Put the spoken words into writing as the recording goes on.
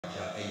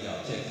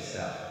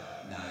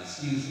out. Now,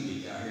 excuse me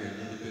if y'all hear a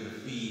little bit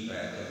of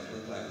feedback, because it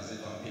looks like as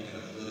if I'm picking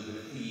up a little bit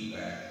of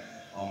feedback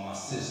on my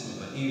system.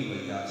 But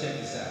anyway, y'all check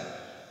this out.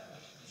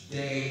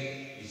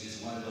 Today is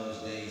just one of those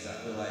days I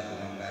feel like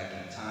when I'm back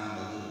in time a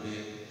little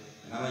bit.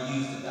 And I'm gonna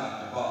use the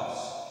Dr.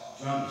 Boss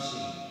drum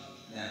machine.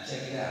 Now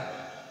check it out.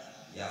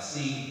 Y'all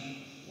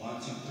see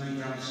 1, 2, 3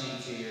 drum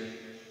machines here.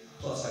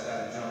 Plus I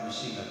got a drum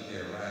machine up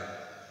there, right?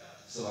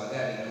 So I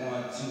got it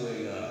going to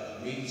a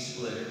MIDI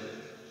splitter.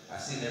 I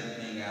send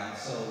everything out.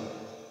 So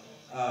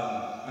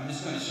I'm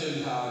just going to show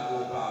you how I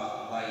go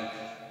about like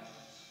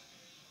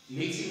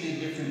mixing in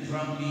different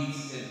drum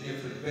beats and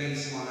different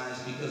bass lines,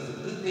 because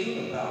the good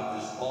thing about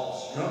this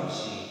Boss drum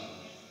machine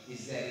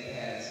is that it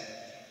has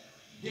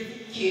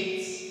different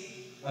kits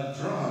of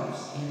drums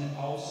and it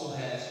also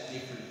has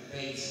different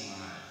bass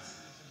lines.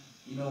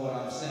 You know what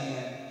I'm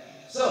saying?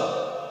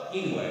 So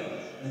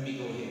anyway, let me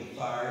go ahead and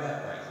fire it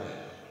up right quick.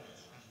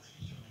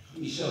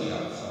 Let me show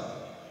y'all something.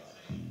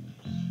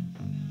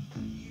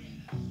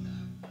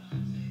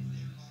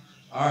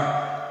 All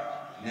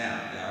right,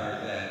 now y'all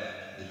heard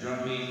that, the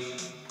drum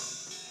beats.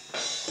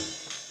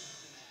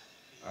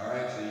 All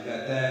right, so you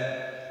got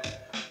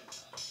that.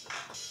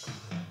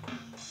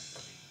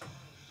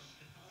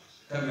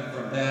 Coming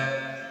from that,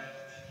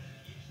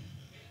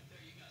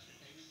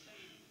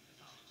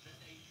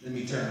 let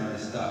me turn on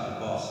this Dr.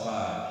 Boss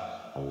 5.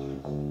 Let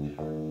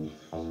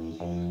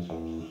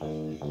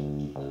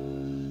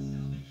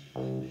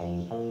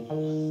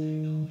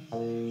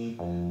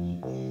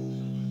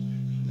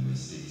me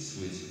see,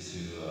 switch it to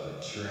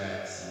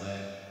track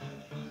select.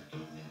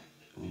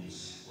 Oops,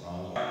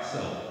 wrong one.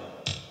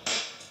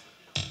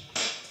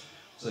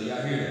 So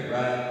y'all hear that,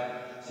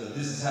 right? So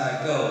this is how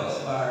it goes.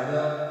 Fire it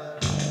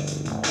up.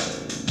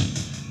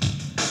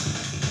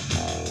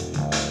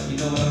 You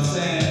know what I'm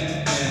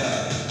saying?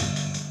 Yeah.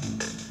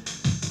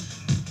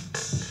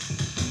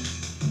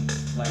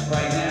 Like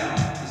right now,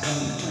 it's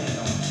only playing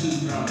on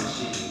 2 drum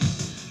machines.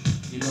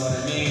 You know what I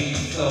mean?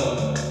 So,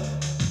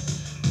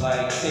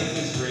 like, take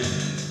this for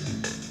instance.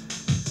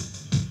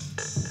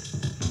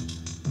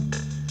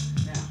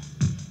 Now,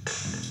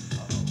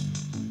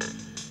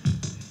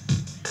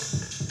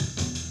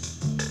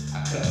 I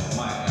cut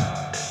my mic out.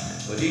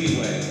 But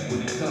anyway, when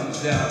it comes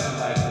down to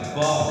like the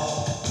Boss,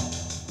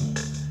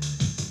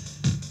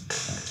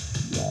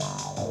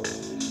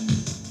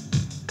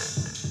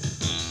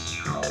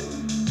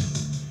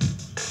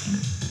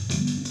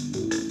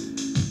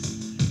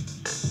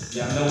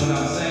 y'all know what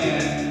I'm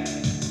saying?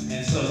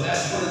 And so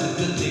that's one of the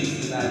good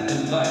things that I do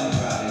like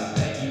about it, is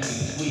that you can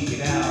tweak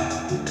it out.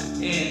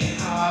 And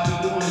how I be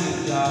doing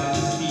this, y'all, I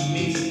just be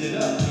mixing it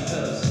up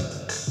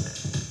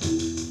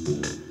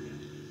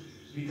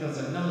because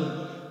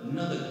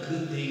another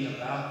good thing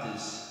about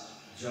this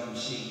drum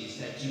machine is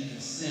that you can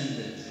send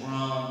the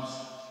drums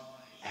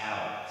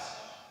out.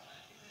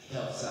 It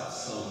helps out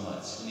so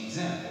much. An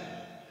example.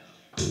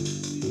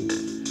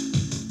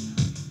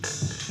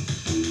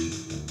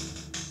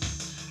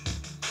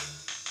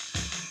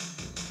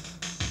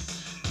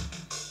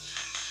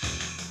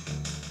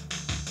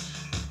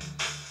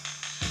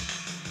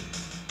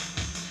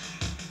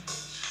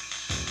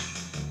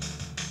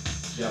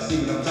 Y'all see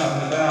what I'm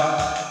talking about?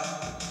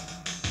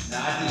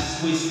 Now I just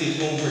switched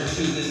it over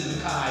to this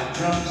Akai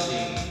drum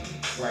machine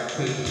right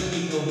quick. Let me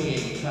go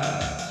ahead and kind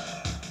of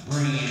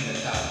bring in the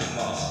Dr.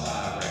 Boss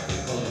 5 right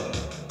quick. Hold up.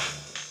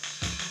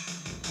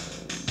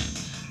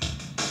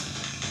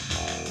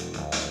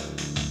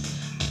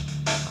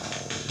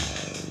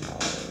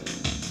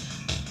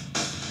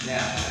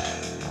 Now,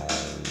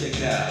 check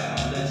it out.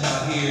 I'm gonna let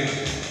y'all hear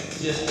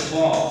just the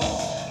Boss.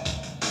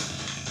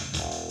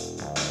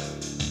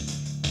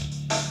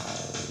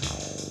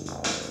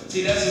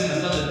 See, that's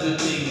another good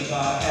thing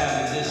about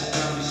having this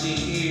drum machine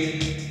here,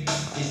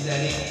 is that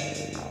it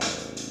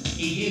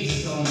gives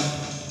its own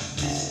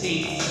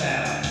distinct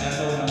sound. Y'all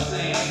know what I'm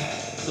saying?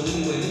 So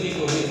anyway, let me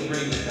go ahead and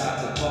bring the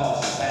Dr.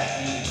 Boss back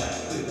in right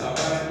quick, all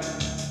right?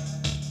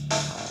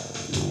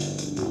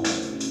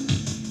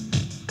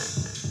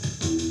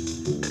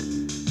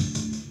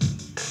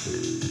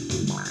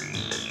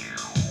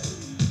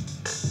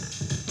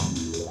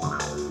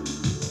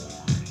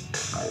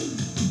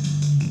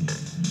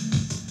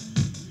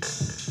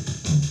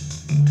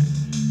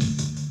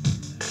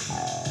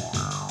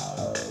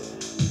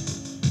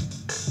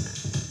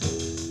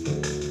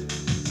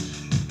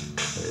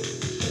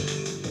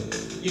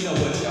 You know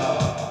what,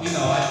 y'all?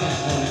 I just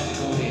wanted to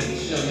go ahead and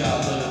show y'all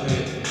a little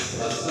bit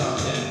of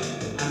something.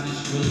 I'm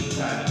just really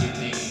trying to get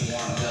things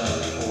warmed up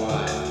before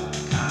I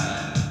kind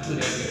of put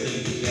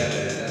everything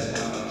together. That's what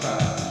I'm going to try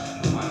to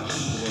put my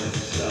keyboards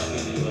and stuff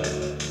in. But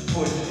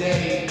for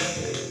today,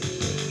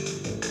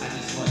 I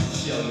just wanted to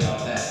show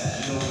y'all that.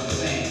 You know what I'm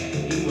saying?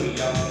 Anyway,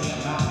 y'all